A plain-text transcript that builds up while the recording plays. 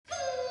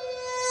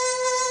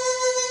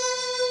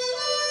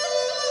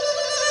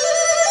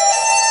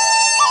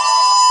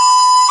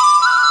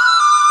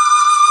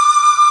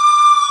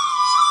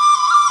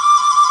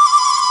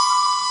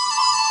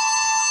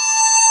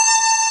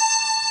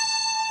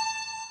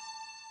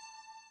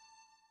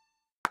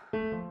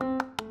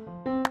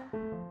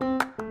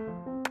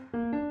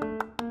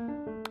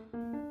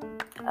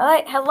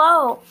Alright,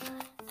 hello!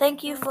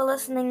 Thank you for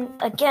listening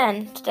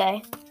again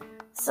today.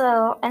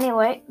 So,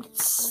 anyway,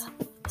 it's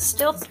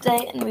still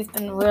today, and we've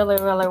been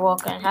really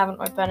working, haven't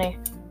we, Benny?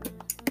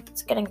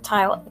 It's getting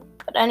tiring.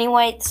 But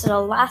anyway, this is the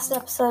last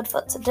episode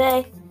for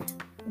today.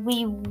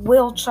 We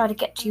will try to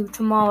get to you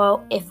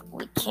tomorrow if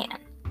we can.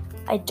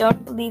 I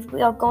don't believe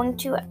we are going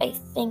to. I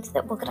think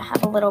that we're going to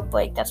have a little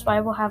break. That's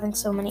why we're having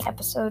so many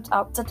episodes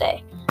out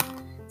today.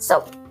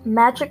 So,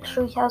 Magic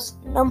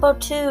Treehouse number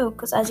 2,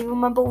 because as you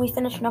remember, we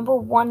finished number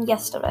 1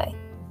 yesterday.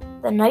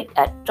 The Night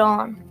at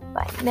Dawn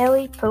by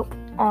Mary Pope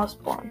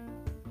Osborne.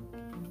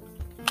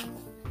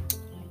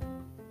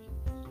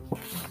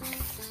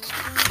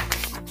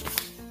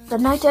 The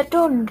Night at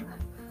Dawn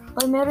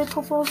by Mary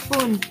Pope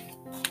Osborne.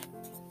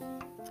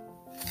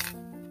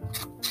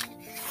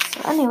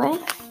 So anyway,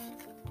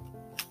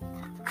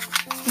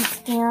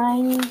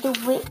 behind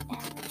the wit.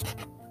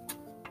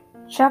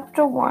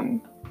 Chapter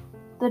 1.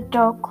 The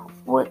Dark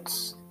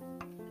Woods.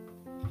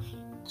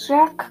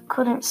 Jack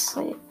couldn't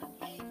sleep.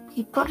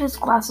 He put his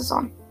glasses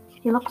on.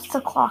 He looked at the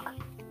clock.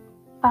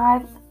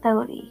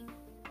 5:30.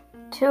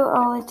 Too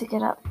early to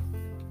get up.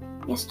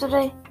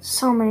 Yesterday,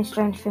 so many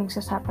strange things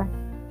had happened.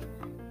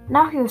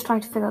 Now he was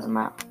trying to figure them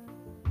out.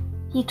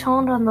 He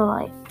turned on the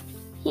light.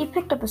 He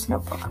picked up his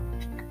notebook.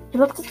 He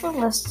looked at the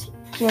list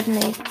he had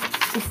made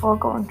before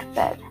going to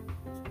bed.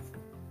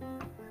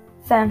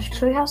 Found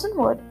Treehouse and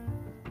Wood.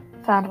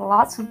 Found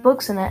lots of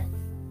books in it.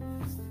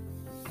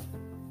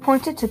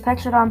 Pointed to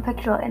picture on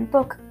picture in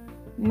book.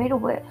 Made a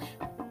wish.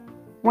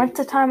 Went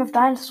to Time of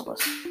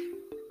Dinosaurs.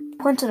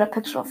 Pointed a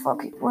picture of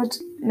Foggy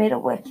Woods. Made a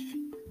wish.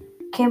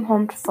 Came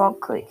home to Frog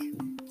Creek.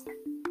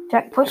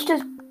 Jack pushed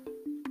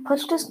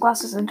his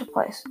glasses into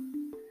place.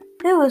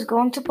 Who was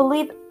going to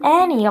believe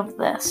any of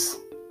this?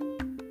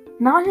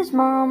 Not his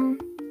mom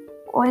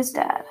or his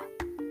dad.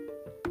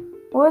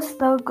 Or his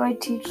third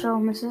grade teacher,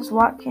 Mrs.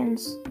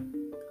 Watkins.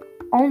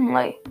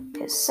 Only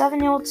his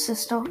 7-year-old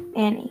sister,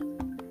 Annie.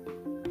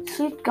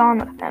 She'd gone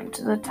with him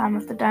to the time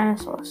of the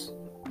dinosaurs.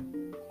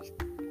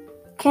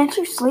 Can't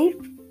you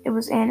sleep? It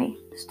was Annie,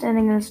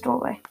 standing in his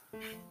doorway.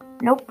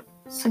 Nope,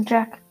 said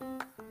Jack.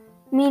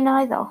 Me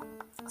neither,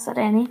 said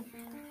Annie.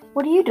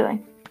 What are you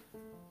doing?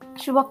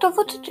 She walked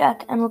over to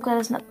Jack and looked at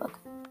his notebook.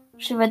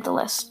 She read the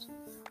list.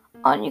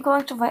 Aren't you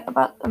going to write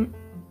about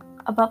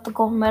the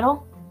gold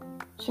medal?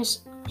 She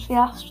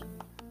asked.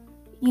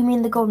 You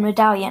mean the gold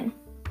medallion?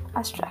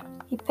 Asked Jack.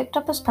 He picked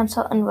up his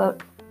pencil and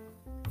wrote,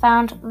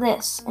 Found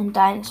this in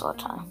dinosaur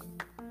time.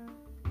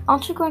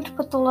 Aren't you going to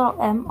put the little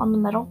M on the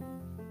medal?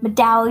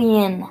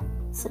 Medallion,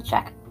 said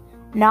Jack.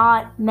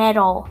 Not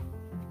medal.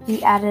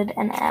 He added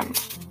an M.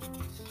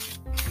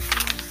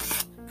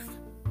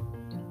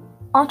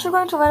 Aren't you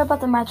going to write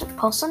about the magic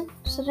person?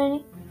 Said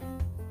Annie.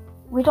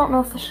 We don't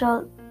know for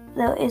sure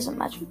there is a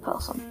magic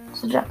person,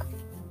 said Jack.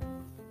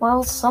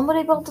 Well,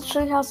 somebody built the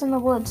treehouse in the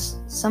woods.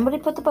 Somebody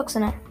put the books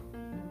in it.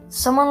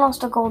 Someone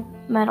lost a gold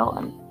medal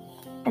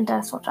in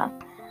dinosaur time.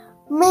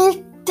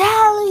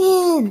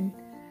 Medallion,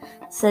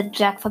 said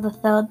Jack for the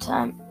 3rd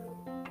time.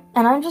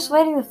 And I'm just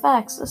writing the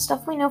facts, the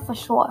stuff we know for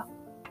sure.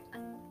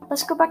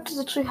 Let's go back to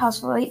the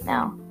treehouse right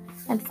now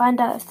and find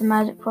out if the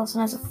magic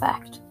person is a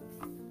fact.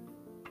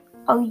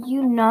 Are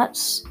you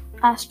nuts?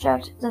 Asked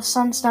Jack. The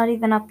sun's not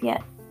even up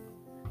yet.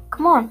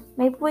 Come on,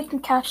 maybe we can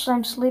catch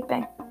them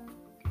sleeping.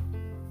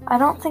 I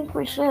don't think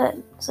we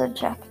should, said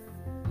Jack.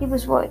 He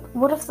was worried.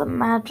 What if the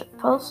magic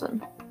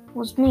person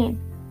was mean?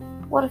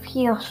 What if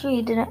he or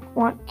she didn't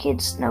want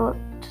kids to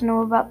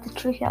know about the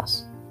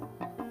treehouse?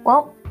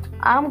 Well,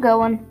 I'm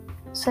going,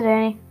 said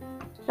Annie.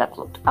 Jack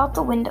looked out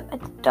the window at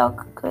the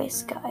dark gray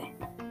sky.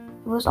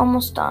 It was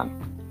almost done.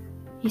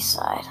 He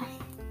sighed.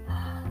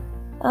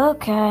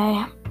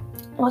 Okay,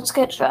 let's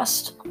get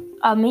dressed.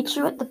 I'll meet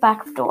you at the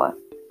back door.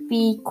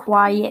 Be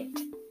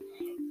quiet.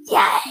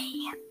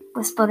 Yay,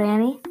 whispered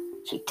Annie.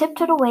 She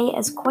tiptoed away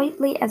as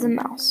quietly as a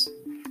mouse.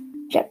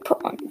 Jack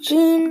put on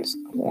jeans,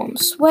 a warm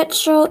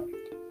sweatshirt,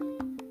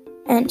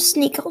 and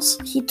sneakers.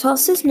 He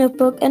tossed his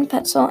notebook and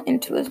pencil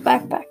into his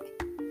backpack.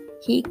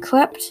 He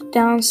crept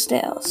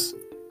downstairs.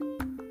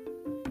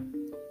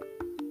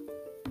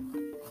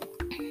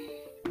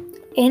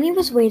 Annie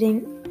was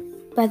waiting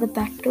by the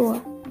back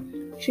door.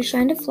 She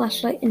shined a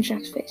flashlight in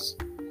Jack's face.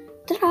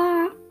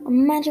 Ta-da! A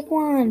magic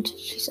wand,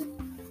 she said.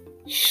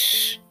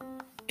 Shh!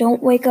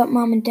 Don't wake up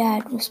Mom and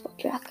Dad, whispered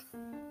Jack.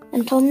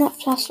 And turn that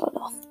flashlight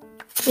off.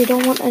 We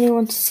don't want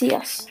anyone to see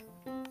us.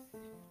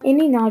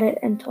 Annie nodded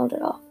and turned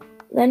it off.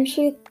 Then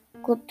she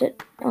clipped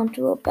it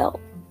onto a belt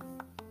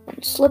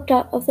and slipped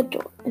out of the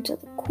door into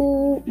the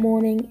cool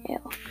morning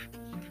air.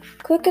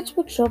 Crickets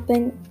were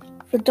chirping.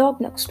 The dog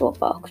next door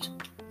barked.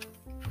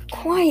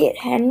 Quiet,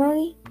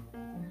 Henry,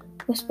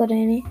 whispered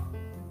Annie.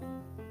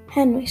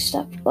 Henry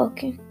stopped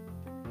barking.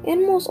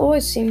 Animals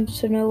always seemed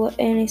to know what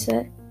Annie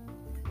said.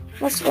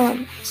 Let's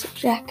run, said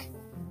Jack.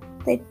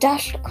 They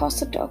dashed across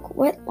the dark,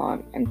 wet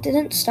lawn and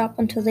didn't stop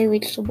until they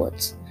reached the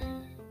woods.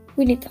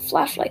 We need the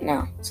flashlight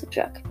now, said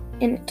Jack.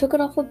 Annie took it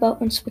off her belt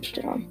and switched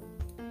it on.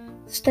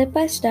 Step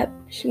by step,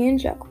 she and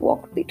Jack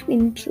walked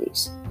between the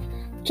trees.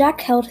 Jack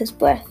held his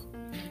breath.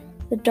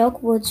 The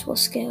dark woods were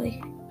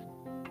scary.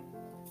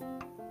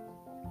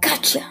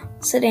 "Gotcha,"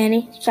 said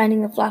Annie,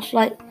 shining the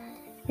flashlight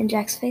in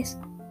Jack's face.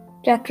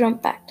 Jack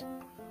jumped back.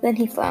 Then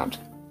he frowned.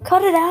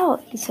 "Cut it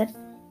out," he said.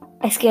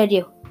 "I scared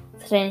you,"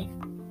 said Annie.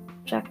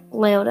 Jack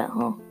glared at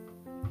her.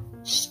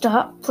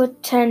 "Stop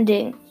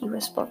pretending," he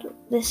whispered.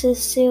 "This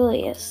is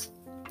serious."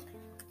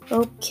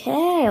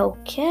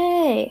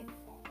 Okay.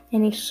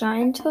 And he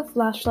shined her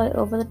flashlight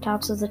over the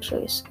tops of the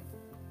trees.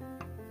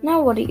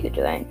 "Now what are you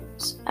doing?"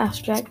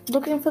 asked Jack.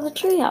 "Looking for the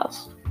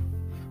treehouse."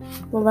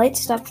 The light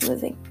stopped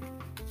moving.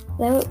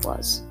 There it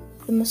was,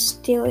 the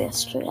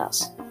mysterious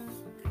treehouse,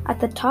 at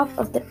the top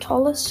of the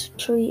tallest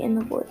tree in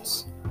the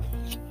woods.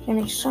 And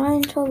he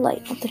shined her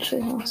light at the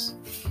treehouse,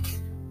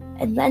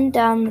 and then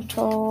down the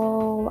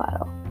tall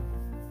ladder,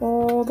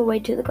 all the way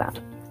to the ground.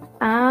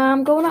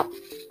 "I'm going up,"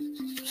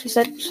 she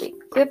said. She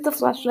gripped the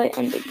flashlight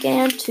and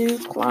began to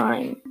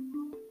climb.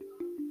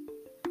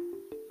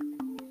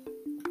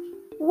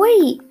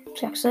 "Wait,"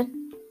 Jack said.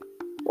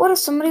 "What if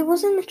somebody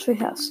was in the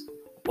treehouse?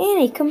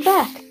 Annie, come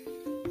back."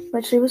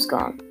 But she was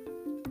gone.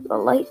 The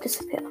light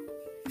disappeared.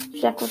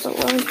 Jack was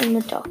alone in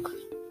the dark.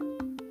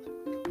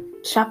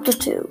 Chapter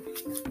 2.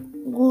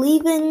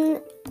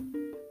 Leaving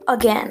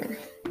again.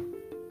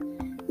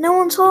 "No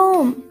one's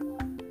home.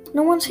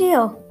 No one's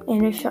here,"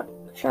 Annie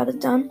shouted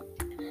down.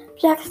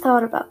 Jack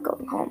thought about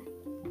going home.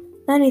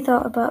 Then he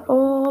thought about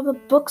all the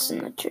books in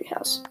the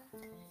treehouse.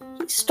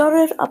 He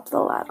started up the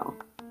ladder.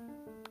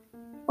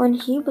 When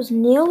he was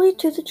nearly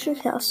to the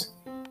treehouse,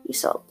 he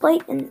saw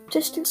light in the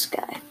distant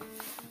sky.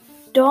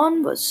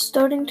 Dawn was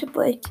starting to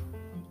break.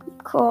 He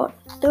crawled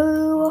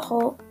through a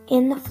hole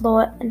in the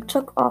floor and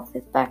took off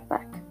his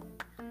backpack.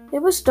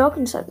 It was dark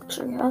inside the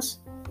treehouse.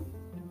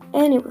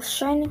 Annie was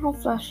shining her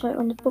flashlight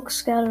on the books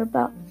scattered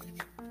about.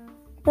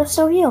 "They're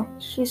still here,"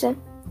 she said.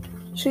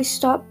 She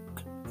stopped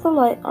the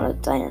light on a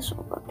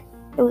dinosaur book.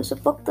 It was a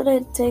book that I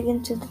had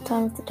taken to the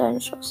time of the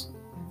dinosaurs.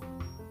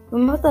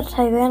 "Remember the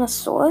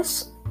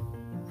Tyrannosaurus?"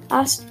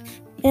 asked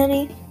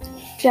Annie.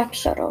 Jack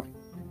shuddered.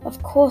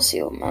 Of course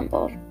he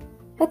remembered.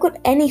 How could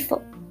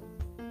anyone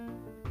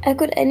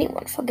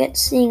forget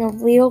seeing a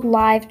real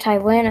live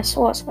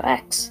Tyrannosaurus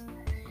Rex?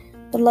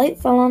 The light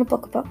fell on a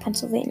book about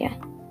Pennsylvania.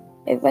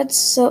 A red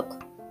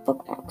silk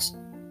bookmarks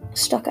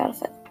stuck out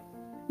of it.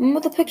 "Remember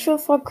the picture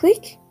of Frog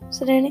Creek?"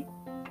 said Annie.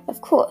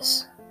 "Of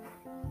course,"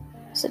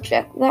 said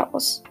Jack. "That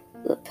was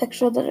the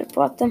picture that had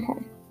brought them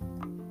home."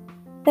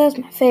 "That was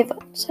my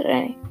favorite," said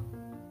Annie.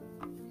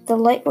 The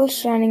light was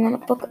shining on a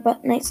book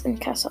about knights and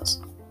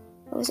castles.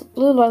 There was a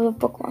blue leather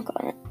bookmark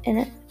in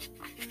it.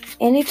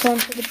 Annie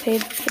turned to the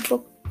page of the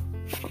book.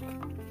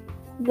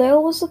 There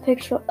was a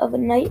picture of a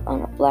knight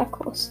on a black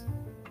horse.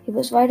 He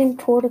was riding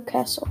toward a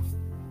castle.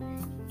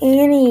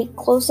 "Annie,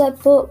 close that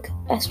book,"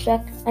 asked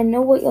Jack. "I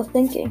know what you're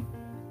thinking."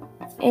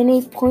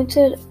 Annie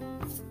pointed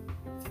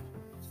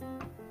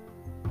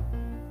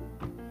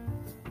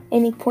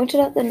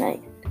at the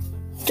knight.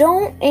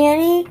 "Don't,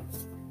 Annie!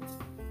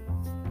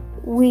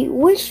 We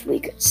wish we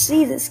could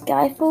see this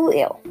guy for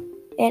real,"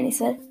 Annie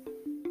said.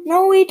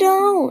 "No, we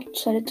don't,"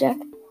 shouted Jack.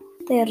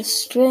 They had a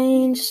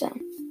strange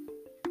sound.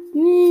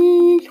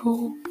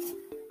 "Meow."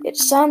 It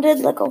sounded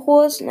like a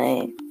horse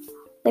neighing.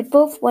 They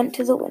both went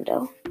to the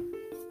window.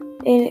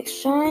 Annie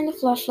shined the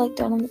flashlight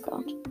down on the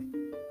ground.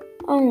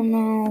 "Oh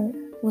no,"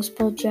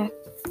 whispered Jack.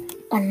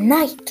 "A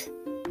knight,"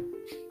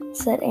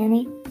 said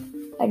Annie.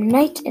 "A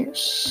knight in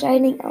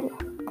shining armor,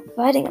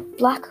 riding a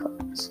black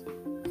horse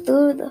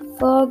through the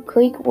Frog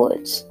Creek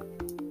woods."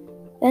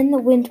 Then the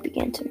wind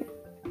began to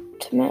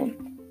moan.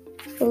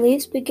 The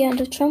leaves began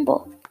to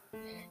tremble.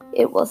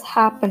 It was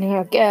happening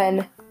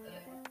again.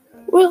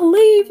 "We're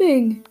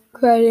leaving!"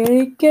 cried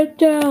Annie. "Get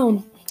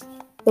down!"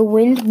 The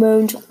wind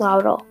moaned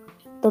louder.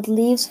 The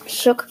leaves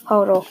shook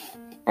harder,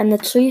 and the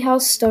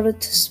treehouse started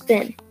to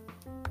spin.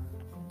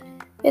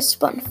 It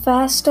spun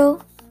faster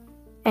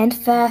and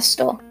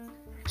faster.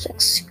 Jack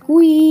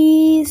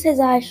squeezed his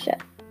eyes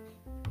shut.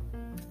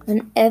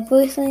 Then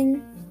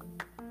everything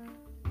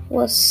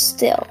was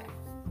still.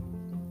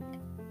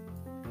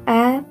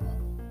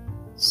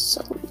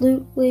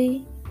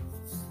 Absolutely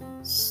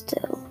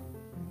still.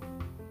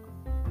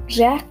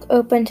 Jack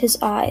opened his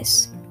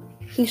eyes.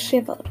 He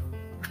shivered.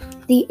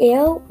 The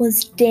air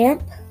was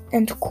damp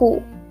and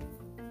cool.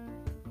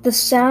 The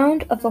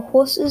sound of a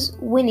horse's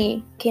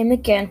whinny came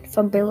again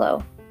from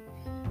below.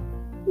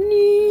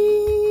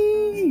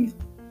 "Nee!"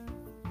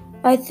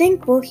 "I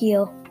think we're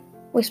here,"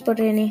 whispered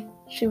Annie.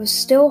 She was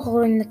still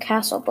holding the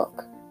castle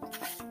book.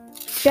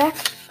 Jack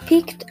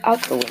peeked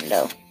out the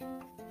window.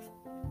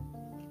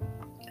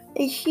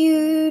 A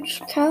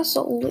huge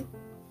castle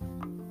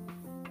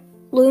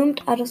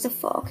loomed out of the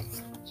fog.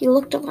 He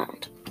looked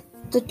around.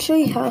 The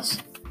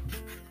treehouse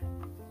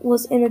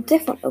was in a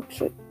different oak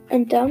tree,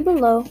 and down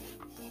below,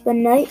 the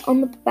knight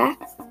on the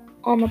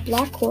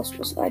black horse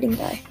was riding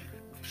by.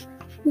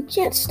 "We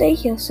can't stay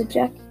here," said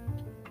Jack.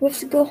 "We have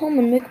to go home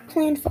and make a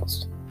plan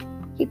first."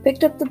 He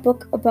picked up the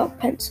book about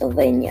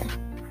Pennsylvania.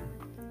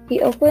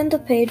 He opened the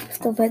page with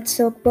the red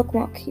silk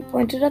bookmark. He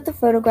pointed at the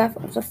photograph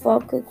of the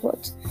Frog Creek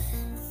woods.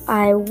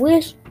 "I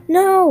wish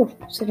No,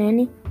 said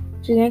Annie.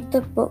 She yanked the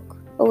book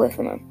away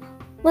from him.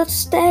 Let's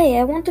stay.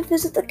 I want to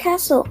visit the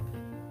castle.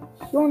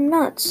 You're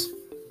nuts.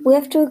 We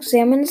have to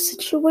examine the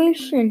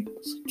situation,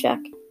 said Jack.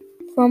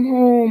 From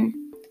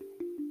home.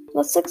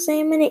 Let's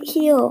examine it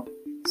here,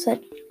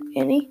 said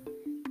Annie.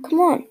 Come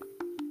on.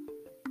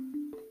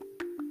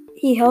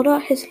 He held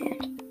out his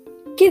hand.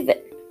 Give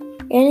it.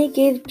 Annie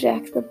gave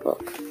Jack the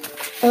book.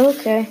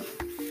 Okay.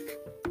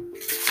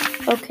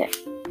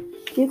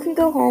 You can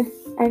go home.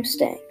 I'm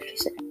staying, she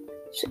said.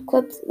 She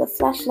clipped the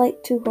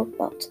flashlight to her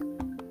belt.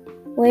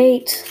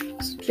 Wait,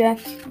 said Jack.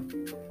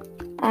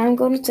 I'm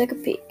going to take a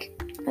peek.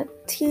 A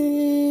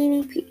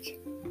teeny peek,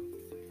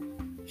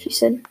 she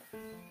said.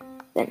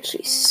 Then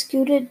she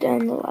scooted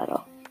down the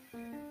ladder.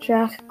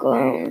 Jack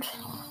groaned.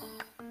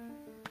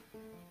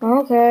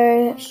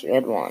 Okay, she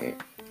had won.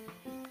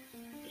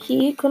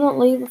 He couldn't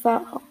leave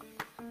without her.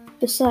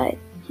 Besides,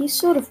 he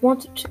sort of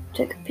wanted to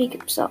take a peek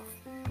himself.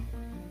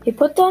 He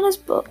put down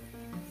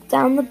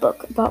the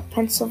book about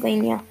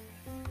Pennsylvania.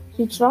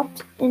 He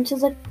dropped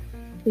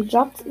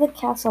the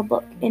castle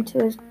book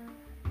into his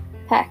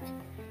pack.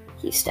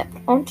 He stepped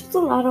onto the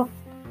ladder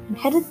and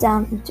headed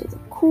down into the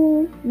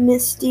cool,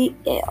 misty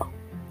air.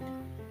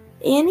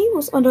 Annie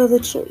was under the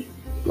tree,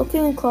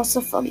 looking across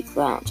the foggy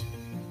ground.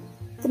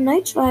 The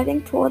knight's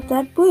riding toward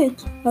that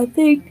bridge, I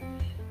think,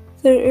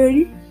 said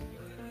Annie.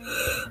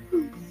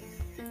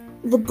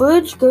 The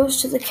bridge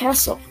goes to the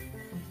castle.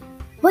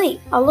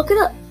 Wait, I'll look it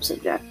up,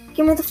 said Jack.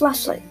 Give me the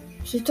flashlight.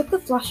 She took the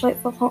flashlight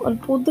from her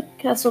and pulled the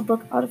castle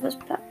book out of his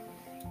pack.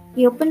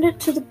 He opened it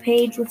to the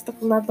page with the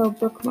leather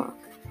bookmark.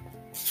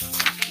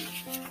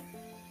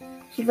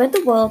 He read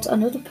the words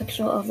under the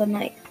picture of the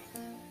knight.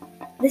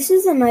 This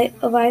is the knight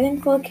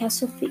arriving for a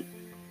castle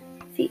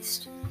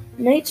feast.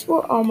 Knights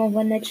wear armor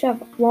when they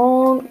travel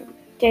long,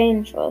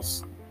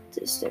 dangerous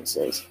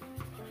distances.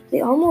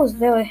 The armor was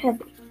very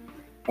heavy.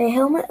 A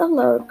helmet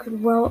alone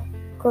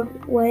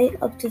could weigh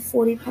up to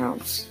 40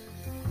 pounds.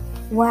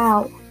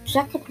 Wow,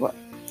 Jack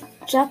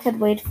had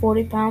weighed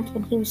 40 pounds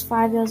when he was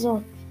 5 years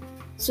old,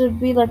 so it'd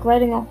be like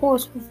riding a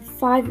horse with a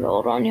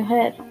 5-year-old on your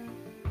head.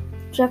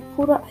 Jack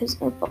pulled out his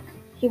notebook.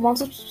 He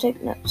wanted to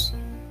take notes.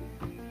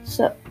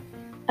 So,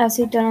 as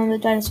he'd done on the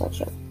dinosaur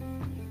trip,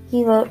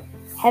 he wrote,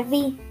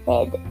 "Heavy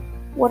head.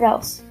 What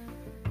else?"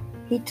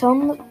 He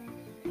turned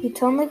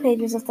the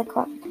pages of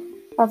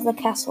the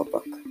castle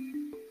book.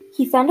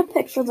 He found a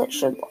picture that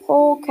showed the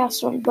whole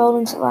castle and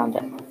buildings around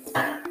it.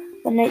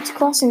 The knight's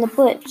crossing the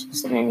bridge,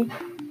 said Annie.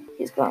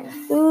 He's going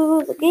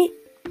through the gate.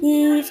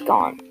 He's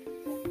gone.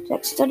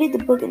 Jack studied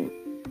the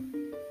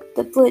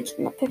bridge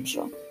in the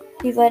picture.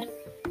 He read,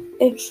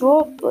 a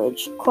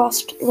drawbridge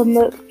crossed the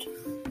moat.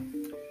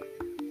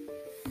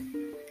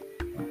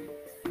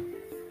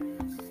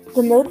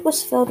 The moat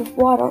was filled with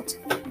water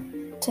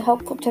to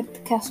help protect the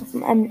castle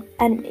from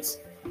enemies.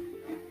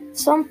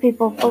 Some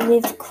people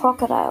believed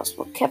crocodiles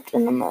were kept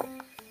in the moat.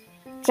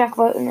 Jack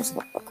wrote in his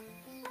notebook,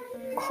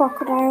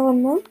 "Crocodile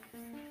and moat?"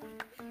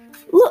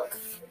 "Look,"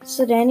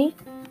 said Annie,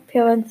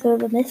 peering through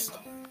the mist.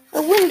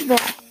 "A windmill,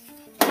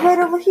 right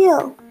over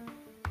here."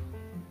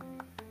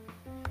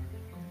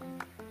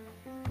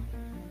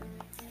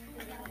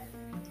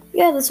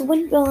 "Yeah, there's a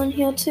windmill in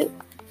here too,"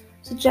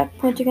 said Jack,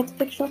 pointing at the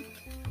picture.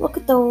 "Look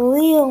at the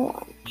real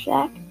one,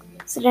 Jack,"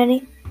 said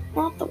Annie,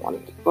 "not the one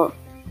in the book."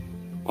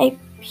 A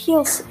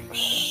piercing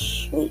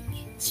shriek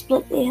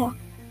split the air.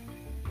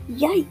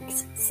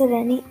 "Yikes," said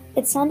Annie.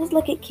 "It sounded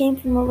like it came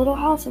from the little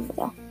house over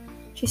there,"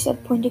 she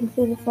said, pointing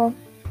through the fog.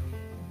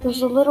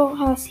 "There's a little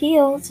house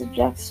here," said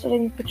Jack,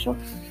 studying the picture.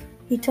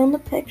 He turned the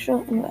picture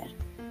and read.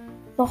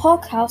 The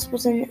Hawk House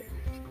was in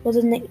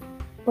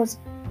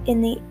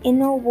the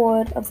inner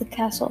ward of the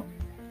castle.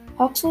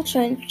 Hawks were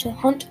trained to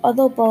hunt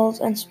other birds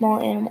and small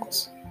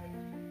animals.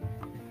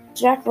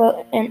 Jack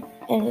wrote in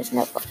his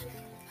notebook,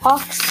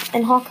 "Hawks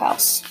and Hawk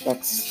House."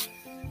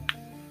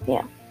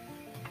 Yeah.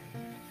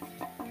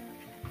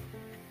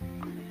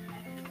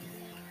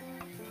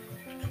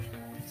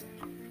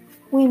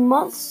 "We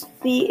must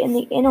be in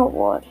the inner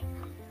ward,"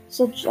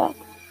 said Jack.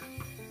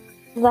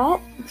 "That?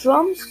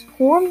 Drums?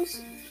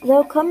 Horns?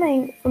 They're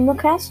coming from the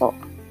castle.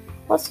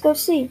 Let's go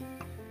see."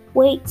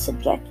 "Wait,"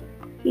 said Jack.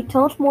 He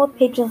turned more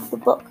pages of the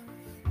book.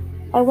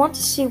 "I want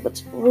to see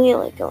what's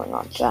really going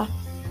on, Jack."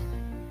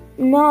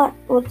 "Not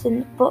what's in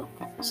the book,"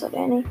 said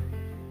Annie.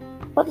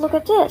 "But look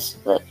at this,"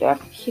 said Jack.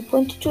 He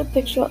pointed to a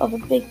picture of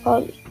a big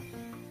party.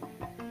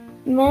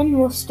 Men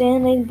were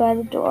standing by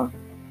the door,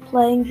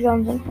 playing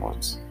drums and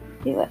horns.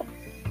 He read.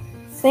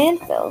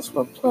 Fanfares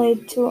were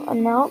played to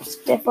announce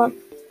different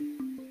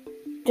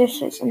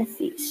dishes in a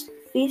feast.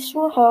 Feasts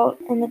were held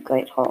in the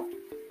great hall.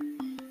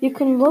 "You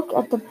can look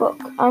at the book.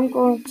 I'm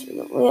going to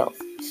the real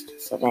feast,"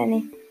 said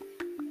Annie.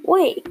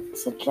 "Wait,"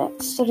 said Jack,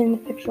 studying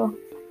the picture.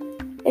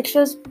 It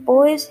shows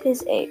boys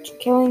his age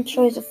carrying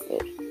trays of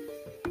food.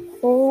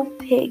 Whole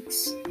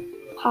pigs,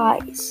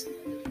 pies,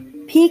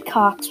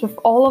 peacocks with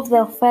all of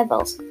their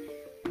feathers.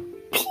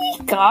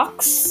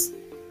 "Peacocks?"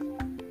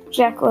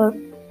 Jack wrote,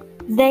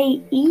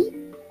 "They eat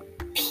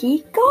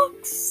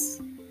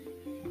peacocks?"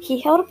 He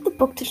held up the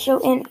book to show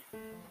Annie.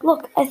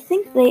 Look, I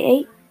think they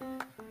ate.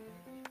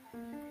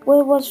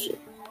 Where was she?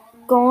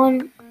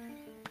 Gone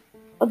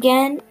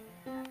again?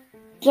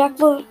 Jack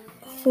looked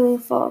through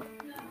the fog.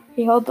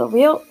 He heard the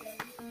real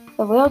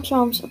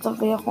drums of the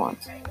real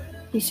horns.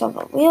 He saw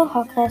the real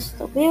house,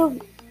 the real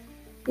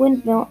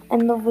windmill,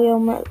 and the real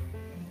mill.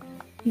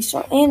 He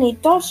saw Annie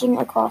dashing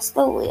across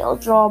the real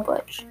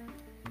drawbridge.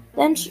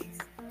 Then she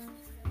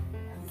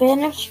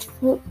vanished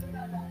through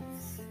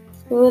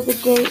the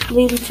gate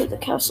leading to the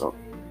castle.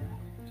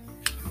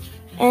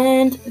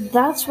 And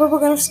that's where we're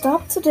going to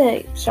stop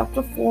today.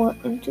 Chapter 4,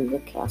 Into the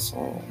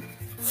Castle.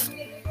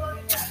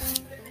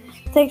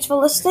 Thanks for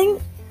listening.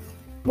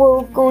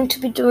 We're going to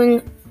be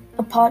doing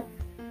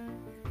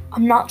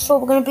I'm not sure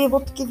we're going to be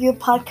able to give you a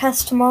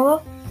podcast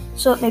tomorrow.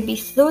 So it may be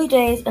 3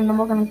 days, and then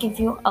we're going to give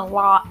you a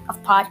lot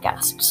of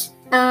podcasts.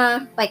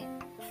 Like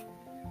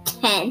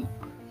 10.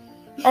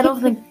 I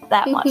don't think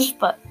that much,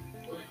 but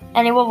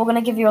anyway, we're going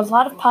to give you a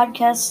lot of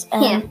podcasts.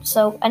 And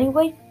so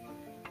anyway,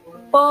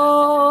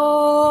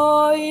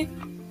 bye.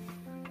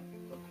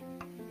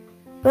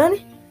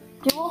 Benny,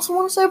 do you also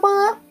want to say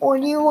bye? Or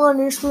do you want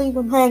to just leave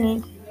them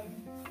hanging?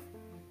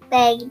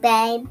 Bye,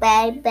 bye,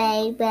 bye,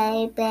 bye,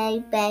 bye, bye,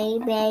 bye,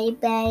 bye,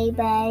 bye,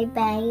 bye,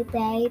 bye,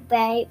 bye,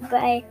 bye,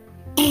 bye.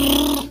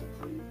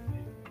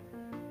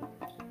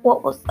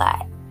 What was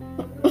that?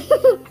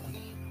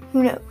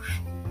 Who knows?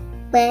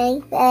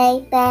 Bye,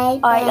 bye, bye.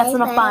 Alright, that's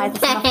enough buys.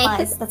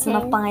 That's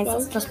enough buys.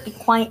 Let's just be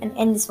quiet and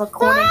end this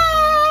recording.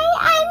 Bye!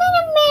 I'm an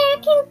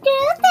American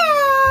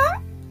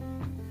girl.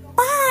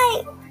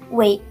 Bye!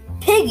 Wait,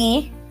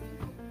 Piggy?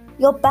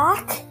 You're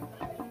back?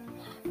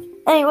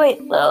 Anyway,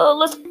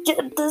 let's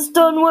get this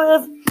done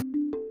with.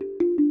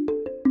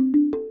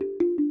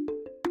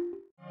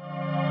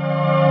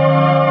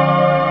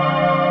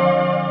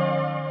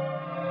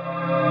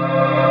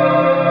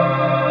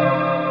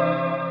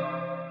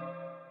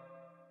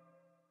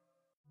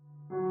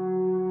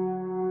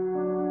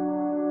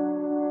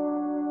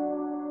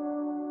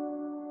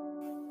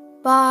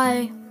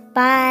 Bye.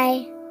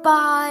 Bye.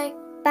 Bye.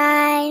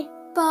 Bye.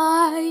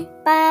 Bye.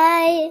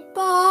 Bye.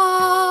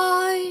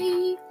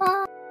 Bye. Bye.